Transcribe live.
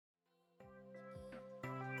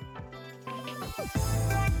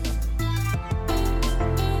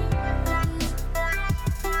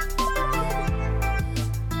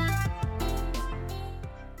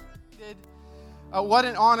What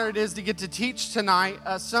an honor it is to get to teach tonight.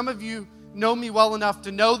 Some of you know me well enough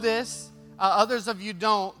to know this. Others of you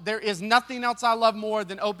don't. There is nothing else I love more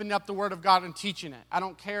than opening up the Word of God and teaching it. I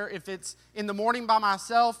don't care if it's in the morning by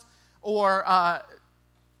myself or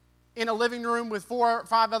in a living room with 4 or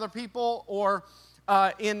 5 other people or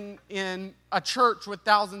in a church with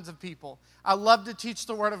thousands of people. I love to teach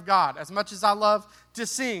the Word of God as much as I love to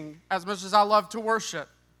sing, as much as I love to worship.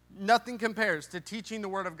 Nothing compares to teaching the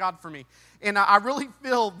Word of God for me. And I really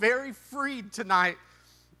feel very freed tonight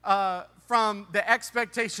from the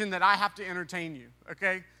expectation that I have to entertain you,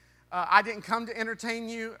 okay? I didn't come to entertain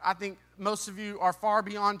you. I think most of you are far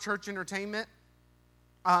beyond church entertainment.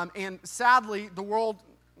 And sadly, the world,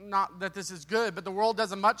 not that this is good, but the world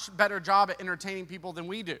does a much better job at entertaining people than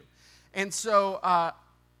we do. And so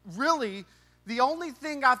really, the only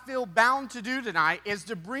thing I feel bound to do tonight is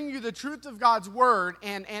to bring you the truth of God's Word,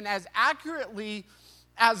 and as accurately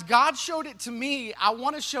as God showed it to me, I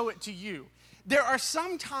want to show it to you. There are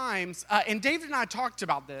some times, and David and I talked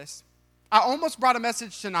about this, I almost brought a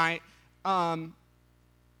message tonight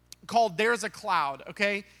called There's a Cloud,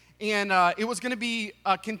 okay? And it was going to be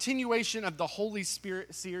a continuation of the Holy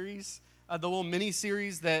Spirit series, the little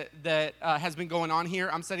mini-series that has been going on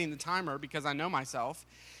here. I'm setting the timer because I know myself.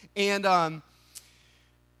 And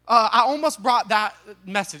I almost brought that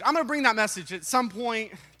message. I'm going to bring that message at some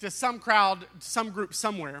point to some crowd, some group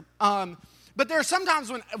somewhere. But there are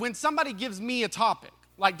sometimes when somebody gives me a topic,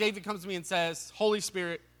 like David comes to me and says, Holy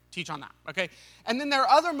Spirit, teach on that, okay? And then there are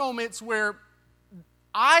other moments where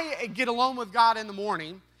I get alone with God in the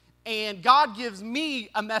morning and God gives me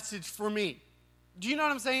a message for me. Do you know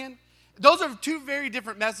what I'm saying? Those are 2 very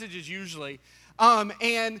different messages usually.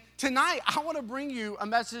 And tonight, I want to bring you a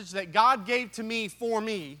message that God gave to me for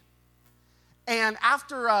me. And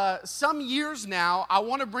after some years now, I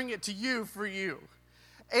want to bring it to you for you.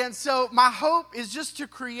 And so my hope is just to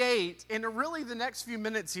create, in really the next few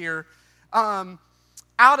minutes here,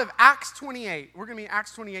 out of Acts 28. We're going to be in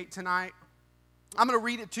Acts 28 tonight. I'm going to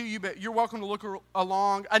read it to you, but you're welcome to look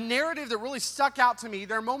along. A narrative that really stuck out to me.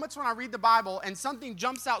 There are moments when I read the Bible and something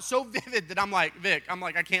jumps out so vivid that I'm like, Vic,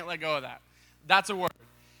 I can't let go of that. That's a word.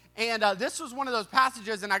 And this was one of those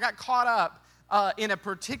passages, and I got caught up in a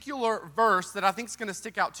particular verse that I think is going to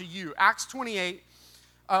stick out to you. Acts 28,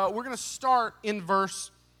 we're going to start in verse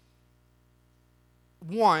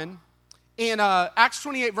 1. In Acts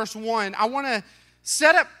 28, verse 1, I want to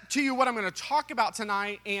set up to you what I'm going to talk about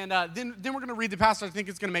tonight, and then we're going to read the passage. I think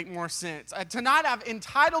it's going to make more sense. Tonight, I've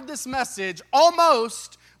entitled this message,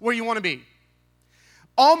 Almost Where You Want to Be.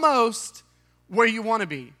 Almost Where You Want to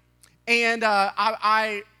Be. And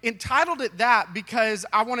I entitled it that because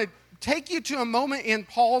I want to take you to a moment in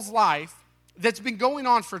Paul's life that's been going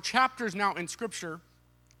on for chapters now in Scripture.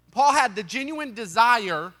 Paul had the genuine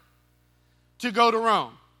desire to go to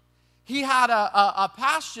Rome. He had a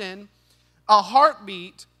passion, a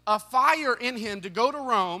heartbeat, a fire in him to go to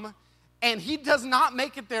Rome, and he does not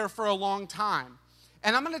make it there for a long time.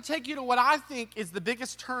 And I'm going to take you to what I think is the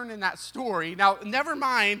biggest turn in that story. Now, never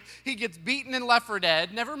mind he gets beaten and left for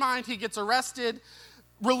dead. Never mind he gets arrested,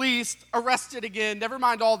 released, arrested again. Never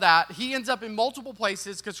mind all that. He ends up in multiple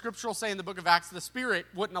places because Scripture will say in the book of Acts the Spirit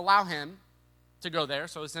wouldn't allow him to go there,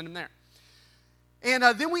 so he sent him there. And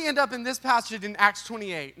then we end up in this passage in Acts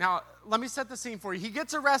 28. Now, let me set the scene for you. He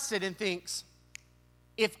gets arrested and thinks,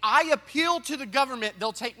 if I appeal to the government,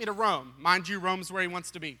 they'll take me to Rome. Mind you, Rome's where he wants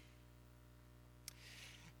to be.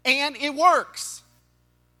 And it works.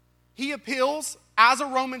 He appeals as a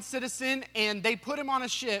Roman citizen, and they put him on a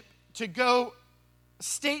ship to go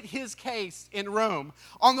state his case in Rome.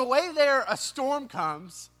 On the way there, a storm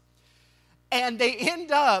comes, and they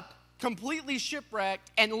end up completely shipwrecked,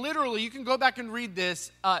 and literally, you can go back and read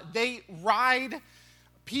this, they ride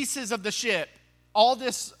pieces of the ship, all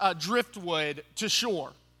this driftwood, to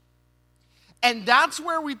shore. And that's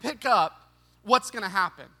where we pick up what's going to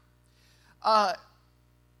happen. Right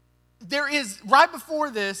before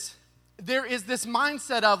this, there is this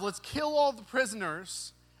mindset of let's kill all the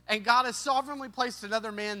prisoners, and God has sovereignly placed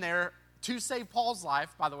another man there to save Paul's life,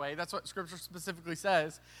 by the way. That's what Scripture specifically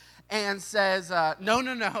says. And says,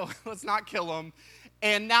 no, let's not kill them.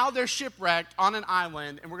 And now they're shipwrecked on an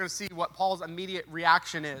island, and we're going to see what Paul's immediate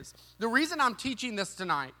reaction is. The reason I'm teaching this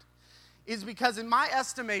tonight is because in my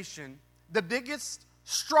estimation, the biggest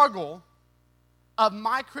struggle of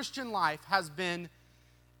my Christian life has been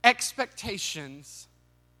expectations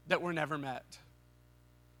that were never met.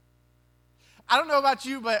 I don't know about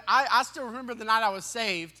you, but I still remember the night I was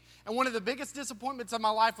saved, And one of the biggest disappointments of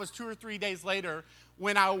my life was 2 or 3 days later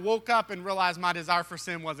when I woke up and realized my desire for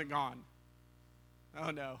sin wasn't gone.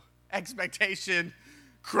 Oh no, expectation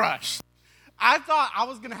crushed. I thought I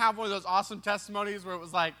was going to have one of those awesome testimonies where it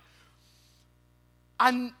was like,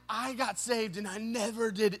 I got saved and I never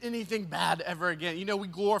did anything bad ever again. You know, we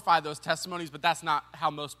glorify those testimonies, but that's not how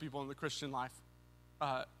most people in the Christian life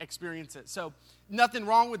experience it. So nothing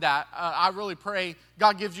wrong with that. I really pray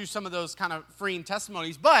God gives you some of those kind of freeing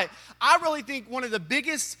testimonies. But I really think one of the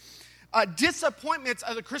biggest disappointments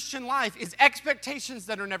of the Christian life is expectations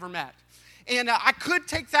that are never met. And I could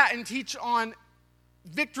take that and teach on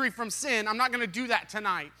victory from sin. I'm not going to do that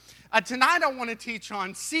tonight. Tonight I want to teach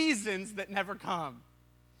on seasons that never come.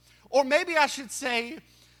 Or maybe I should say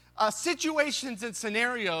situations and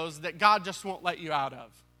scenarios that God just won't let you out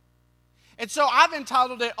of. And so I've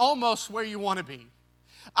entitled it Almost Where You Want to Be.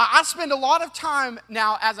 I spend a lot of time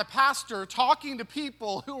now as a pastor talking to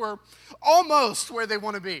people who are almost where they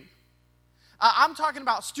want to be. I'm talking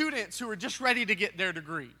about students who are just ready to get their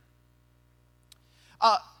degree.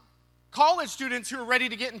 College students who are ready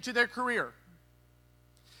to get into their career.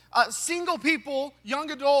 Single people, young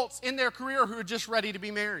adults in their career who are just ready to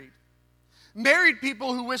be married. Married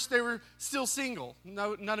people who wish they were still single.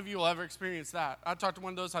 No, none of you will ever experience that. I talked to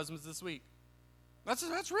one of those husbands this week.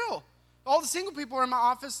 That's real. All the single people are in my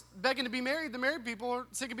office begging to be married. The married people are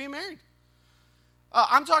sick of being married.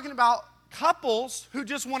 I'm talking about couples who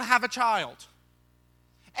just want to have a child.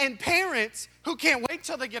 And parents who can't wait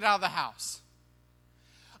till they get out of the house.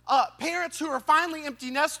 Parents who are finally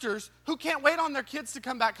empty nesters who can't wait on their kids to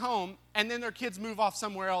come back home, and then their kids move off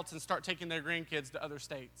somewhere else and start taking their grandkids to other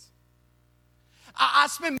states. I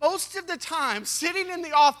spend most of the time sitting in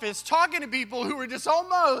the office talking to people who are just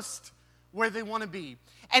almost where they want to be.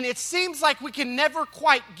 And it seems like we can never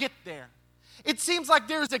quite get there. It seems like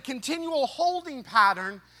there's a continual holding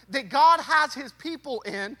pattern that God has his people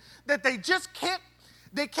in that they just can't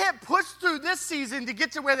push through this season to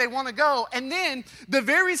get to where they want to go. And then the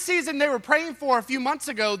very season they were praying for a few months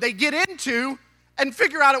ago, they get into and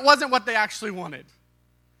figure out it wasn't what they actually wanted.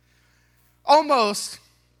 Almost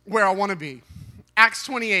where I want to be. Acts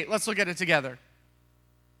 28, let's look at it together.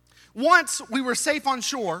 Once we were safe on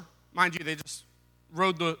shore, mind you, they just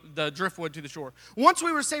rode the driftwood to the shore. Once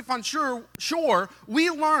we were safe on shore, we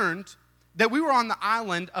learned that we were on the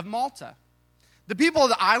island of Malta. The people of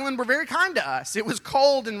the island were very kind to us. It was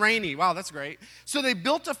cold and rainy. Wow, that's great. So they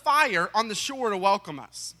built a fire on the shore to welcome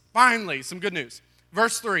us. Finally, some good news.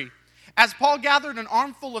 Verse 3, as Paul gathered an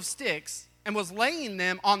armful of sticks and was laying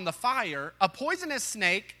them on the fire, a poisonous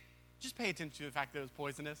snake, just pay attention to the fact that it was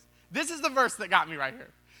poisonous. This is the verse that got me right here.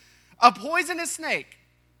 A poisonous snake,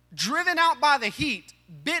 driven out by the heat,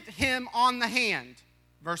 bit him on the hand.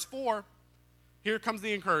 Verse 4, here comes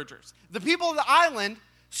the encouragers. The people of the island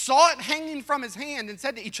saw it hanging from his hand and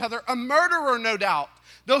said to each other, a murderer, no doubt.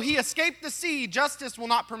 Though he escaped the sea, justice will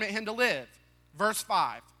not permit him to live. Verse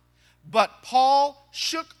 5, but Paul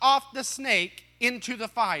shook off the snake into the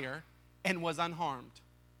fire and was unharmed.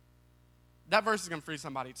 That verse is going to free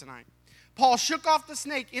somebody tonight. Paul shook off the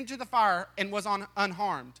snake into the fire and was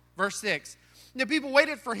unharmed. Verse 6, the people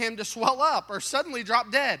waited for him to swell up or suddenly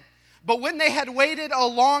drop dead. But when they had waited a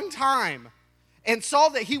long time and saw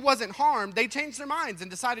that he wasn't harmed, they changed their minds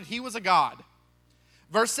and decided he was a god.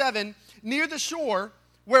 Verse 7, near the shore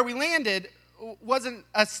where we landed was an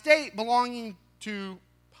estate belonging to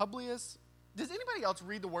Publius. Does anybody else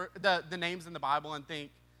read the names in the Bible and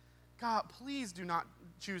think, God, please do not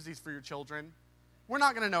choose these for your children? We're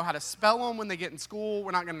not going to know how to spell them when they get in school.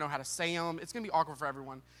 We're not going to know how to say them. It's going to be awkward for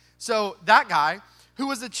everyone. So that guy, who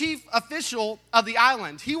was the chief official of the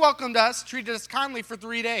island, he welcomed us, treated us kindly for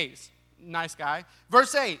 3 days. Nice guy.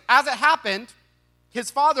 Verse 8, as it happened, his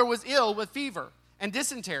father was ill with fever and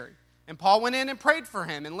dysentery. And Paul went in and prayed for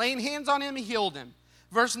him, and laying hands on him, he healed him.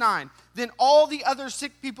 Verse 9, then all the other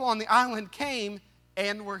sick people on the island came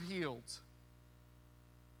and were healed.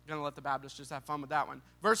 I'm going to let the Baptists just have fun with that one.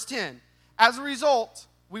 Verse 10, as a result,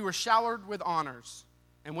 we were showered with honors.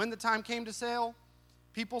 And when the time came to sail,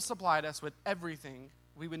 people supplied us with everything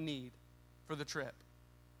we would need for the trip.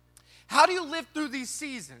 How do you live through these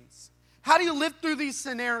seasons? How do you live through these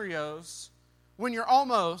scenarios when you're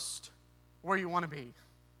almost where you want to be?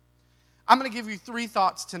 I'm going to give you 3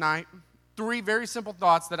 thoughts tonight. 3 very simple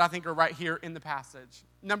thoughts that I think are right here in the passage.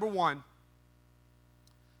 Number 1,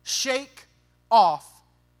 shake off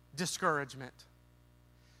discouragement.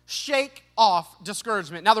 Shake off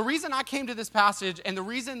discouragement. Now, the reason I came to this passage and the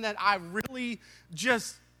reason that I really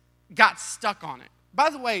just got stuck on it. By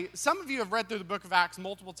the way, some of you have read through the book of Acts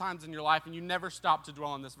multiple times in your life and you never stopped to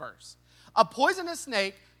dwell on this verse. A poisonous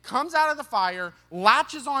snake comes out of the fire,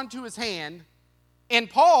 latches onto his hand, and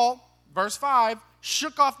Paul, verse 5,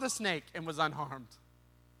 shook off the snake and was unharmed.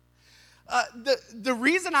 The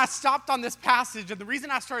reason I stopped on this passage and the reason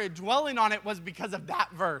I started dwelling on it was because of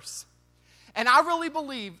that verse. And I really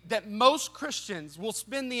believe that most Christians will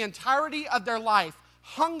spend the entirety of their life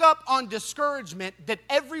hung up on discouragement that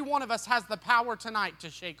every one of us has the power tonight to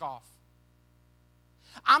shake off.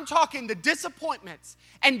 I'm talking the disappointments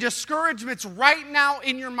and discouragements right now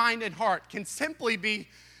in your mind and heart can simply be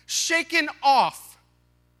shaken off.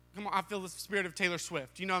 Come on, I feel the spirit of Taylor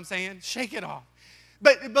Swift. You know what I'm saying? Shake it off.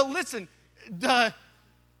 But listen, the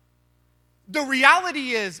reality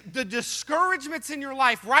is the discouragements in your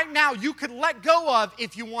life right now you could let go of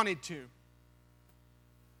if you wanted to.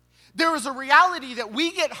 There is a reality that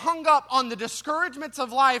we get hung up on the discouragements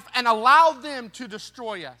of life and allow them to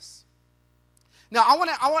destroy us. Now,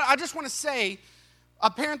 I just want to say,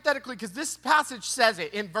 parenthetically, because this passage says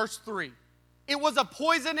it in verse 3. It was a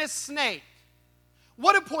poisonous snake.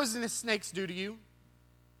 What do poisonous snakes do to you?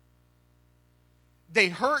 They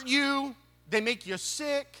hurt you. They make you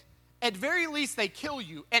sick. At very least, they kill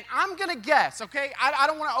you. And I'm going to guess, okay? I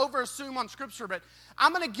don't want to over-assume on Scripture, but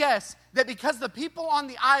I'm going to guess that because the people on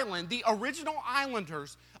the island, the original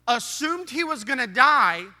islanders, assumed he was going to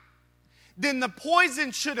die, then the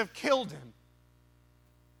poison should have killed him.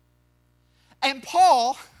 And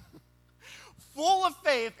Paul, full of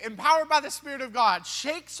faith, empowered by the Spirit of God,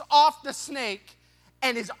 shakes off the snake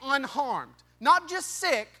and is unharmed. Not just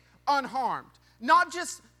sick, unharmed. Not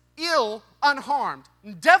just ill, unharmed.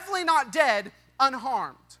 Definitely not dead,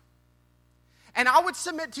 unharmed. And I would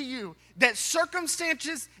submit to you that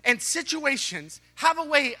circumstances and situations have a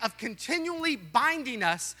way of continually binding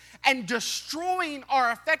us and destroying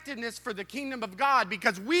our effectiveness for the kingdom of God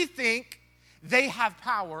because we think they have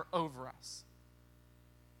power over us.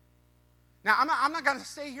 Now, I'm not going to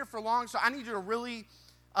stay here for long, so I need you to really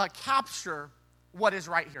capture what is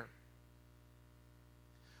right here.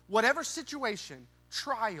 Whatever situation,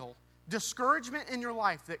 trial, discouragement in your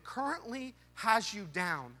life that currently has you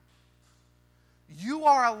down, you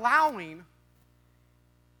are allowing,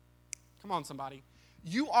 come on somebody,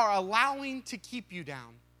 you are allowing to keep you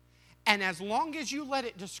down. And as long as you let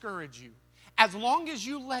it discourage you, as long as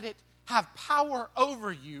you let it have power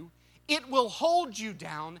over you, it will hold you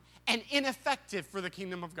down and ineffective for the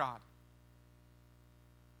kingdom of God.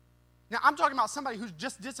 Now, I'm talking about somebody who's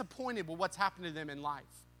just disappointed with what's happened to them in life.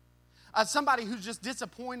 Somebody who's just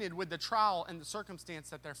disappointed with the trial and the circumstance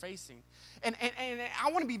that they're facing. And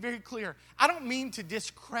I want to be very clear. I don't mean to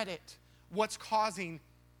discredit what's causing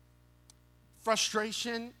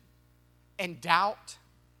frustration and doubt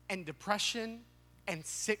and depression and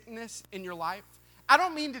sickness in your life. I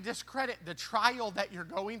don't mean to discredit the trial that you're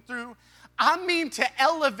going through. I mean to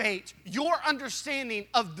elevate your understanding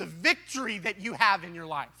of the victory that you have in your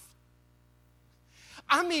life.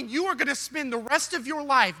 I mean, you are going to spend the rest of your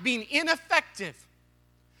life being ineffective,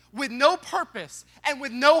 with no purpose, and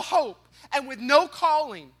with no hope, and with no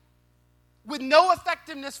calling, with no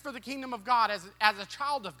effectiveness for the kingdom of God as a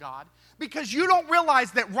child of God, because you don't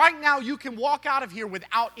realize that right now you can walk out of here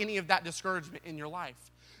without any of that discouragement in your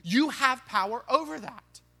life. You have power over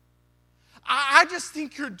that. I just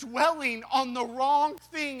think you're dwelling on the wrong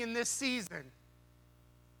thing in this season.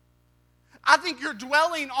 I think you're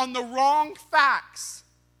dwelling on the wrong facts.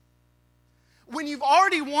 When you've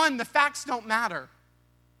already won, the facts don't matter.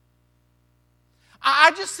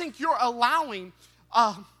 I just think you're allowing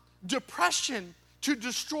depression to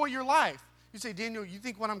destroy your life. You say, Daniel, you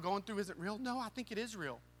think what I'm going through isn't real? No, I think it is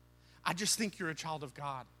real. I just think you're a child of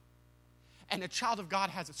God. And a child of God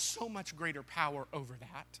has so much greater power over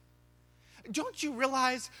that. Don't you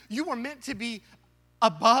realize you were meant to be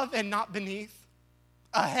above and not beneath?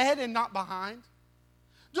 Ahead and not behind?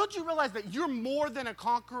 Don't you realize that you're more than a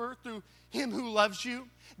conqueror through him who loves you?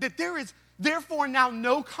 That there is therefore now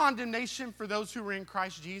no condemnation for those who are in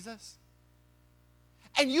Christ Jesus?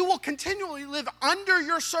 And you will continually live under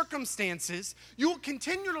your circumstances. You will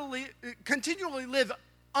continually live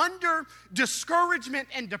under discouragement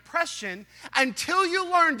and depression until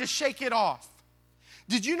you learn to shake it off.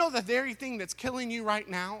 Did you know the very thing that's killing you right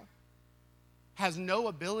now has no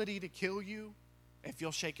ability to kill you if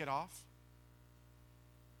you'll shake it off?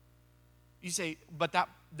 You say, but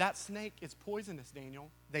that snake is poisonous, Daniel.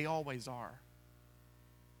 They always are.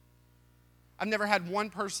 I've never had one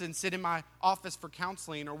person sit in my office for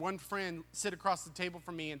counseling or one friend sit across the table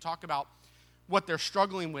from me and talk about what they're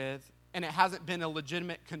struggling with, and it hasn't been a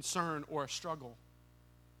legitimate concern or a struggle.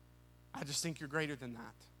 I just think you're greater than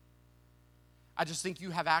that. I just think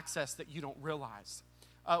you have access that you don't realize.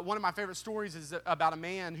 One of my favorite stories is about a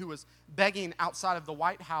man who was begging outside of the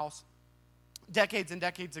White House decades and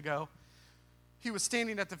decades ago. He was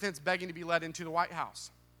standing at the fence begging to be let into the White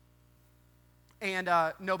House. And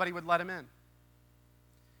nobody would let him in.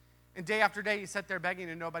 And day after day, he sat there begging,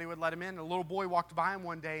 and nobody would let him in. And a little boy walked by him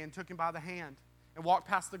one day and took him by the hand and walked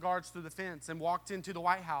past the guards through the fence and walked into the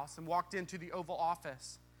White House and walked into the Oval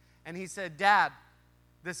Office. And he said, "Dad,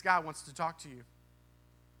 this guy wants to talk to you."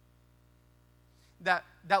 That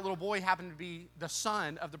little boy happened to be the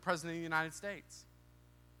son of the President of the United States.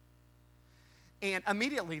 And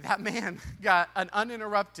immediately, that man got an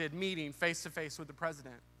uninterrupted meeting face-to-face with the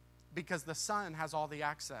president because the son has all the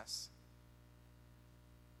access.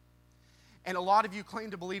 And a lot of you claim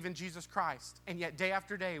to believe in Jesus Christ, and yet day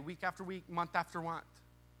after day, week after week, month after month,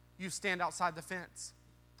 you stand outside the fence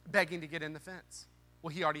begging to get in the fence. Well,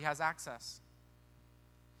 he already has access.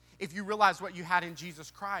 If you realize what you had in Jesus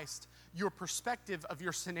Christ, your perspective of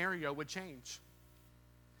your scenario would change.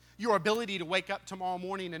 Your ability to wake up tomorrow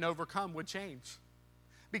morning and overcome would change.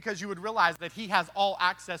 Because you would realize that he has all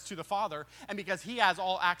access to the Father, and because he has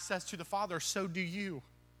all access to the Father, so do you.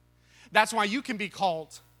 That's why you can be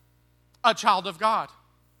called a child of God.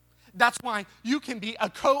 That's why you can be a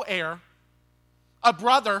co-heir, a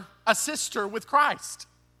brother, a sister with Christ.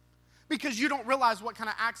 Because you don't realize what kind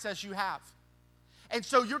of access you have. And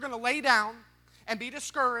so you're going to lay down and be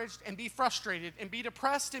discouraged and be frustrated and be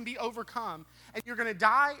depressed and be overcome. And you're going to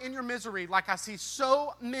die in your misery like I see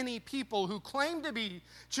so many people who claim to be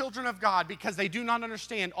children of God because they do not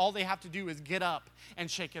understand all they have to do is get up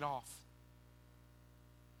and shake it off.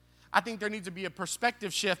 I think there needs to be a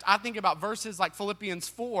perspective shift. I think about verses like Philippians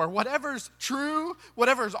 4. Whatever's true,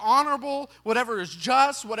 whatever is honorable, whatever is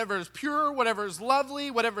just, whatever is pure, whatever is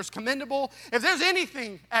lovely, whatever is commendable. If there's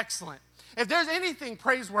anything excellent, if there's anything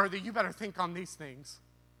praiseworthy, you better think on these things.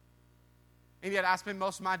 And yet I spend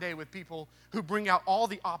most of my day with people who bring out all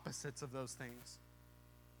the opposites of those things.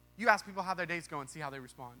 You ask people how their day's going, see how they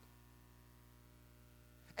respond.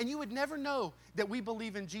 And you would never know that we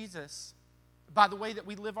believe in Jesus by the way that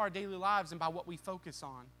we live our daily lives and by what we focus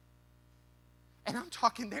on. And I'm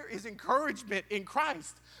talking, there is encouragement in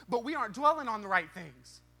Christ, but we aren't dwelling on the right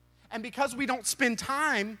things. And because we don't spend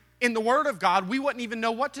time in the Word of God, we wouldn't even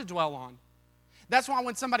know what to dwell on. That's why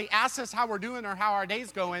when somebody asks us how we're doing or how our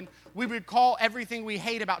day's going, we would call everything we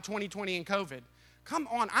hate about 2020 and COVID. Come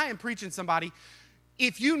on, I am preaching somebody.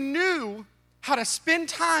 If you knew how to spend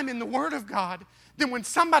time in the Word of God, then when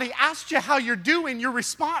somebody asks you how you're doing, your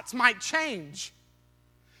response might change.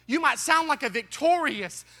 You might sound like a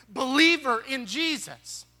victorious believer in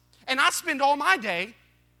Jesus. And I spend all my day,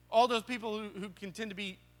 all those people who can tend to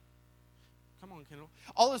be, come on, Kendall,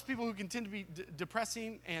 all those people who can tend to be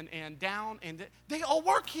depressing and down, and they all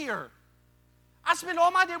work here. I spend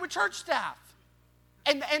all my day with church staff.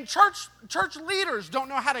 And church leaders don't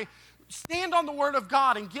know how to stand on the Word of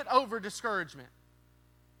God and get over discouragement.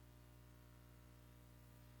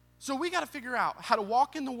 So we got to figure out how to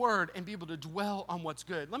walk in the Word and be able to dwell on what's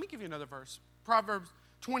good. Let me give you another verse. Proverbs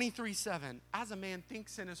 23:7. As a man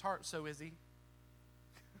thinks in his heart, so is he.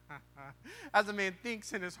 As a man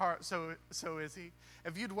thinks in his heart, so is he.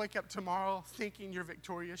 If you'd wake up tomorrow thinking you're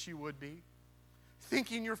victorious, you would be.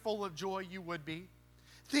 Thinking you're full of joy, you would be.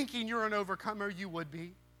 Thinking you're an overcomer, you would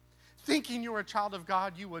be. Thinking you're a child of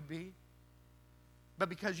God, you would be. But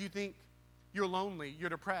because you think you're lonely, you're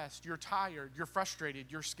depressed, you're tired, you're frustrated,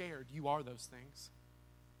 you're scared, you are those things.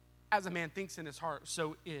 As a man thinks in his heart,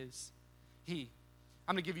 so is he.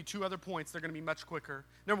 I'm going to give you two other points. They're going to be much quicker.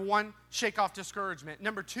 Number one, shake off discouragement.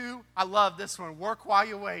 Number two, I love this one. Work while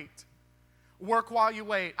you wait. Work while you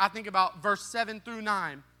wait. I think about verse 7 through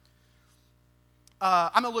 9.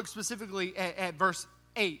 I'm going to look specifically at verse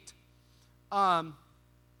 8.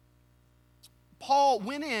 Paul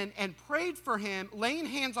went in and prayed for him, laying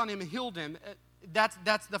hands on him and healed him.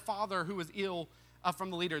 That's the father who was ill from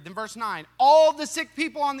the leader. Then verse 9, all the sick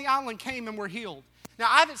people on the island came and were healed. Now,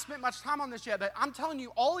 I haven't spent much time on this yet, but I'm telling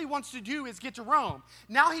you, all he wants to do is get to Rome.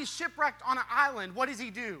 Now he's shipwrecked on an island. What does he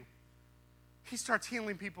do? He starts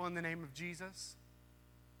healing people in the name of Jesus.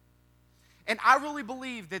 And I really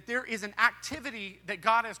believe that there is an activity that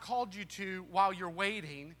God has called you to while you're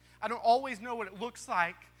waiting. I don't always know what it looks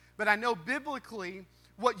like, but I know biblically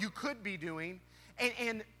what you could be doing.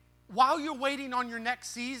 And while you're waiting on your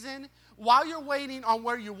next season, while you're waiting on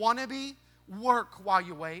where you want to be, work while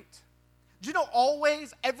you wait. Do you know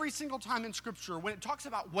always, every single time in Scripture, when it talks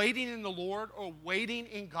about waiting in the Lord or waiting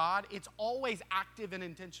in God, it's always active and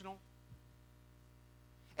intentional.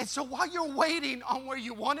 And so while you're waiting on where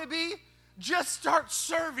you want to be, just start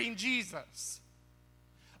serving Jesus.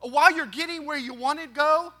 While you're getting where you want to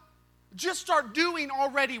go, Just start doing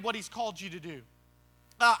already what he's called you to do.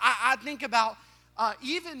 I think about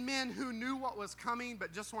even men who knew what was coming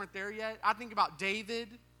but just weren't there yet. I think about David,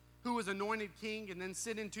 who was anointed king and then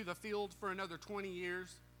sent into the field for another 20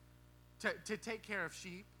 years to take care of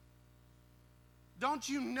sheep. Don't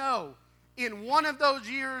you know, in one of those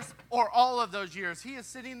years or all of those years, he is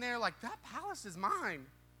sitting there like, that palace is mine.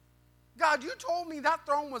 God, you told me that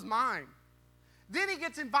throne was mine. Then he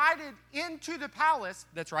gets invited into the palace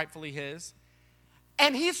that's rightfully his,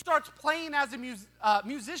 and he starts playing as a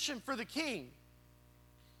musician for the king.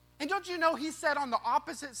 And don't you know, he sat on the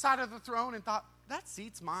opposite side of the throne and thought, that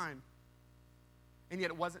seat's mine. And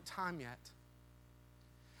yet it wasn't time yet.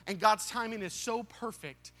 And God's timing is so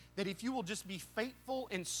perfect that if you will just be faithful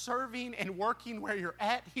in serving and working where you're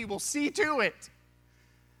at, he will see to it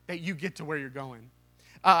that you get to where you're going.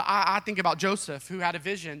 I think about Joseph, who had a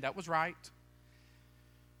vision that was right,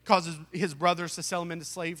 causes his brothers to sell him into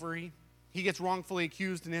slavery. He gets wrongfully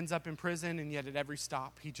accused and ends up in prison, and yet at every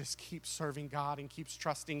stop, he just keeps serving God and keeps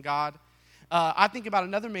trusting God. I think about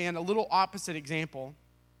another man, a little opposite example,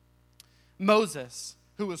 Moses,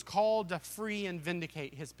 who was called to free and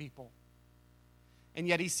vindicate his people. And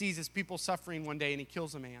yet he sees his people suffering one day and he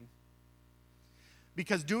kills a man.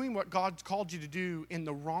 Because doing what God's called you to do in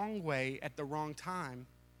the wrong way at the wrong time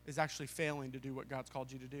is actually failing to do what God's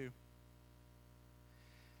called you to do.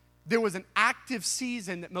 There was an active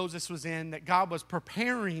season that Moses was in that God was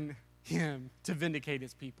preparing him to vindicate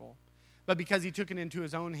his people. But because he took it into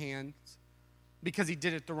his own hands, because he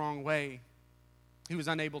did it the wrong way, he was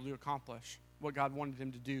unable to accomplish what God wanted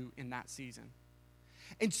him to do in that season.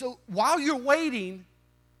 And so while you're waiting,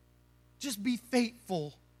 just be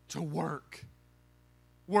faithful to work.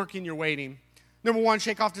 Work in your waiting. Number 1,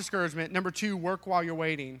 shake off discouragement. Number 2, work while you're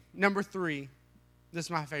waiting. Number 3, this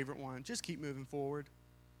is my favorite one, just keep moving forward.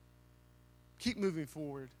 Keep moving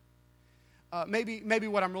forward. Maybe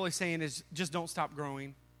what I'm really saying is just don't stop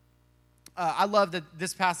growing. I love that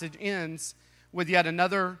this passage ends with yet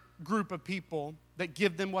another group of people that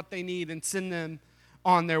give them what they need and send them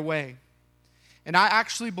on their way. And I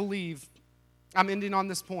actually believe, I'm ending on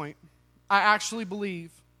this point, I actually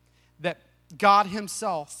believe that God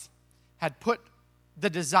himself had put the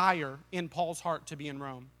desire in Paul's heart to be in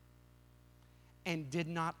Rome and did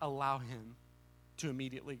not allow him to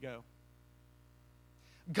immediately go.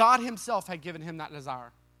 God himself had given him that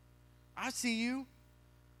desire. I see you.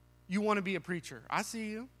 You want to be a preacher. I see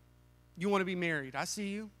you. You want to be married. I see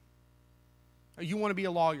you. You want to be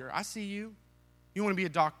a lawyer. I see you. You want to be a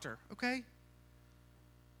doctor. Okay?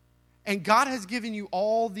 And God has given you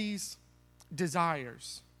all these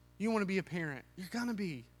desires. You want to be a parent. You're going to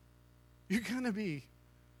be. You're going to be.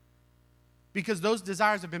 Because those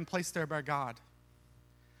desires have been placed there by God.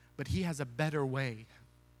 But he has a better way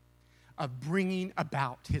of bringing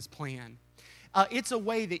about his plan. It's a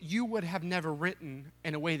way that you would have never written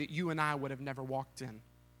and a way that you and I would have never walked in.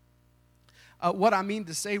 What I mean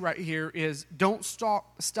to say right here is don't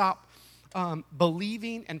stop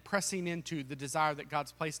believing and pressing into the desire that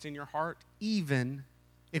God's placed in your heart, even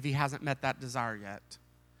if he hasn't met that desire yet.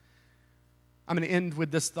 I'm going to end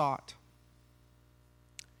with this thought.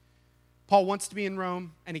 Paul wants to be in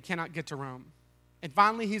Rome, and he cannot get to Rome. And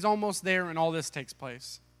finally, he's almost there, and all this takes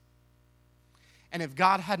place. And if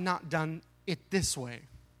God had not done it this way,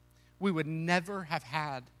 we would never have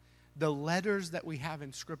had the letters that we have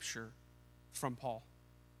in Scripture from Paul.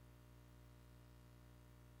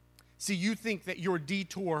 See, you think that your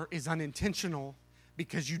detour is unintentional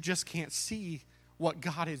because you just can't see what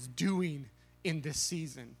God is doing in this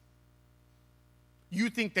season. You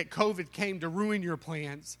think that COVID came to ruin your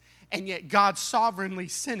plans, and yet God sovereignly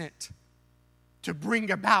sent it to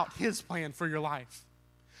bring about his plan for your life.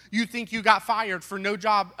 You think you got fired for no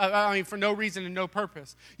for no reason and no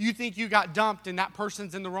purpose. You think you got dumped and that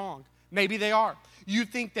person's in the wrong. Maybe they are. You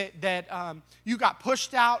think that you got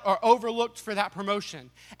pushed out or overlooked for that promotion.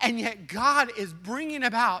 And yet God is bringing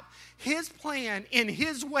about his plan in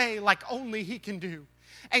his way like only he can do.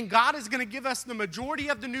 And God is going to give us the majority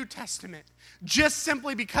of the New Testament just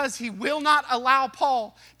simply because he will not allow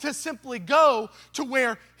Paul to simply go to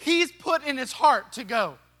where he's put in his heart to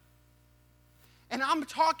go. And I'm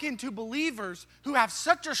talking to believers who have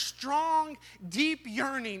such a strong, deep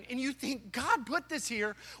yearning, and you think, God put this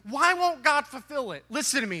here. Why won't God fulfill it?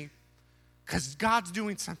 Listen to me. Because God's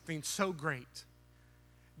doing something so great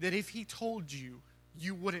that if he told you,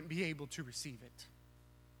 you wouldn't be able to receive it.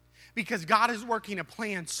 Because God is working a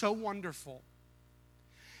plan so wonderful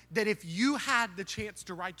that if you had the chance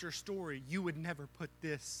to write your story, you would never put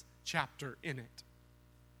this chapter in it.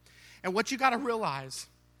 And what you got to realize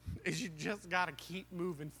is you just got to keep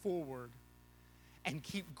moving forward and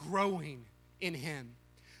keep growing in him.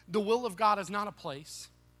 The will of God is not a place.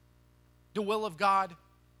 The will of God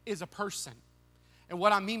is a person. And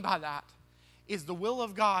what I mean by that is the will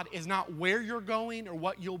of God is not where you're going or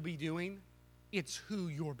what you'll be doing. It's who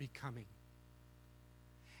you're becoming.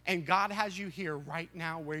 And God has you here right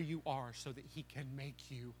now where you are so that he can make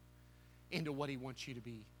you into what he wants you to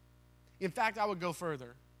be. In fact, I would go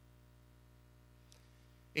further.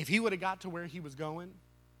 If he would have got to where he was going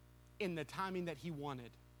in the timing that he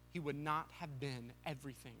wanted, he would not have been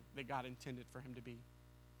everything that God intended for him to be.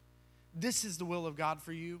 This is the will of God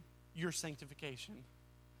for you, your sanctification.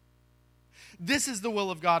 This is the will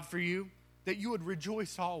of God for you, that you would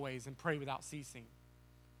rejoice always and pray without ceasing.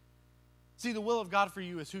 See, the will of God for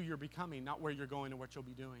you is who you're becoming, not where you're going or what you'll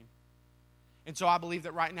be doing. And so I believe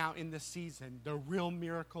that right now in this season, the real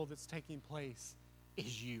miracle that's taking place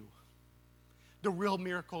is you. The real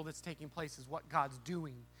miracle that's taking place is what God's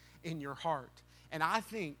doing in your heart. And I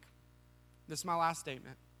think, this is my last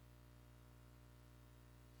statement,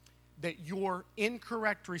 that your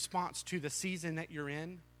incorrect response to the season that you're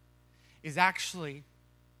in is actually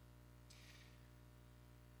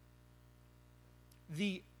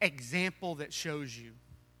the example that shows you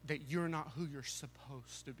that you're not who you're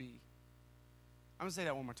supposed to be. I'm going to say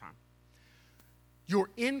that one more time. Your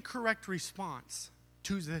incorrect response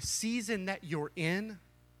to the season that you're in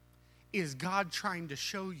is God trying to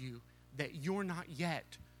show you that you're not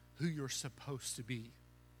yet who you're supposed to be.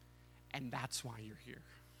 And that's why you're here.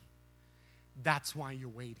 That's why you're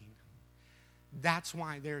waiting. That's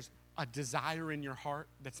why there's a desire in your heart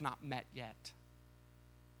that's not met yet.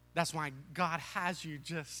 That's why God has you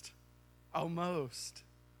just almost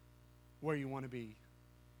where you want to be.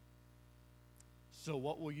 So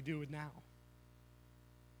what will you do with now?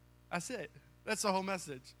 That's it. That's the whole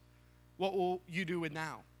message. What will you do with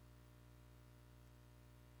now?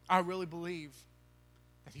 I really believe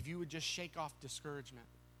that if you would just shake off discouragement,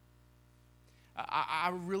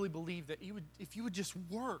 I really believe that if you would just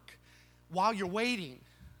work while you're waiting,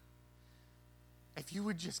 if you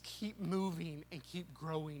would just keep moving and keep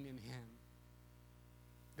growing in him,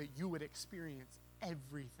 that you would experience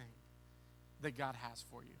everything that God has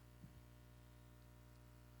for you.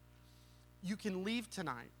 You can leave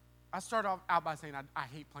tonight. I start off out by saying I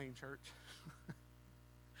hate playing church.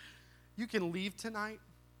 You can leave tonight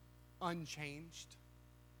unchanged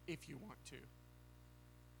if you want to.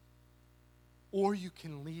 Or you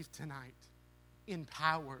can leave tonight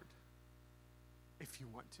empowered if you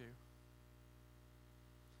want to.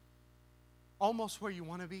 Almost where you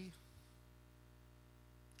want to be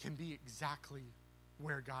can be exactly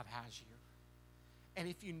where God has you. And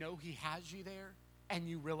if you know he has you there and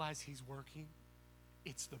you realize he's working,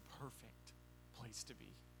 it's the perfect place to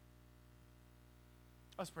be.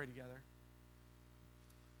 Let's pray together.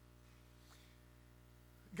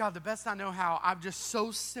 God, the best I know how, I've just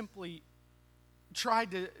so simply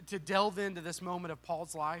tried to delve into this moment of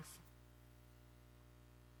Paul's life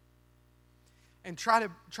and try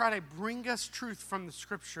to bring us truth from the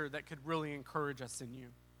scripture that could really encourage us in you.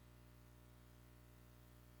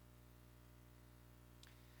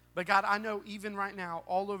 But God, I know even right now,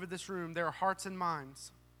 all over this room, there are hearts and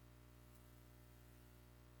minds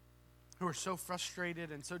who are so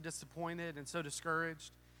frustrated and so disappointed and so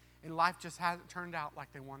discouraged, and life just hasn't turned out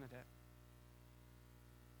like they wanted it.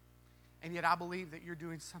 And yet I believe that you're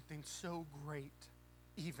doing something so great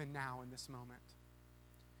even now in this moment.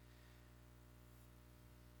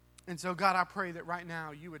 And so, God, I pray that right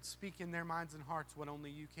now you would speak in their minds and hearts what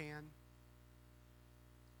only you can.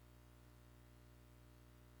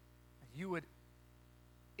 You would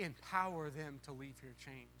empower them to leave here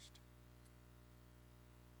changed.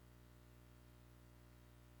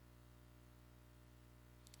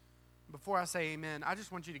 Before I say amen, I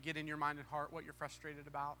just want you to get in your mind and heart what you're frustrated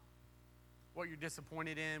about, what you're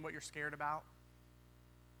disappointed in, what you're scared about.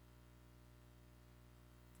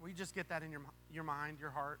 Will you just get that in your mind,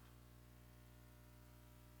 your heart?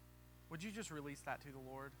 Would you just release that to the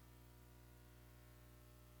Lord?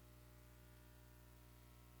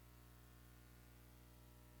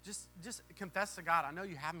 Just confess to God, I know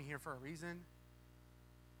you have me here for a reason.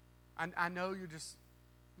 I know you're just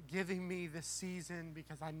giving me this season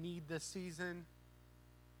because I need this season.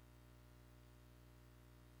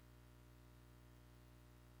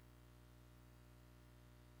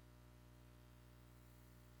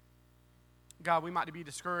 God, we might be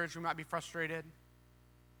discouraged, we might be frustrated,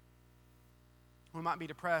 we might be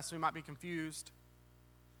depressed, we might be confused.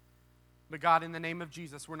 But God, in the name of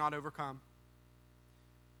Jesus, we're not overcome.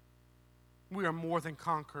 We are more than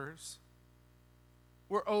conquerors.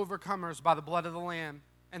 We're overcomers by the blood of the Lamb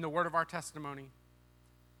and the word of our testimony.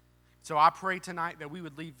 So I pray tonight that we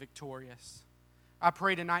would leave victorious. I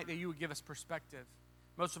pray tonight that you would give us perspective.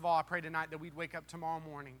 Most of all, I pray tonight that we'd wake up tomorrow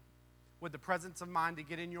morning with the presence of mind to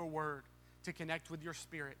get in your word, to connect with your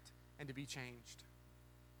spirit, and to be changed.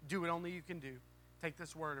 Do what only you can do. Take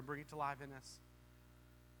this word and bring it to life in us.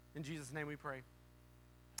 In Jesus' name we pray.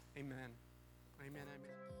 Amen. Amen.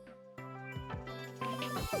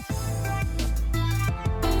 Amen.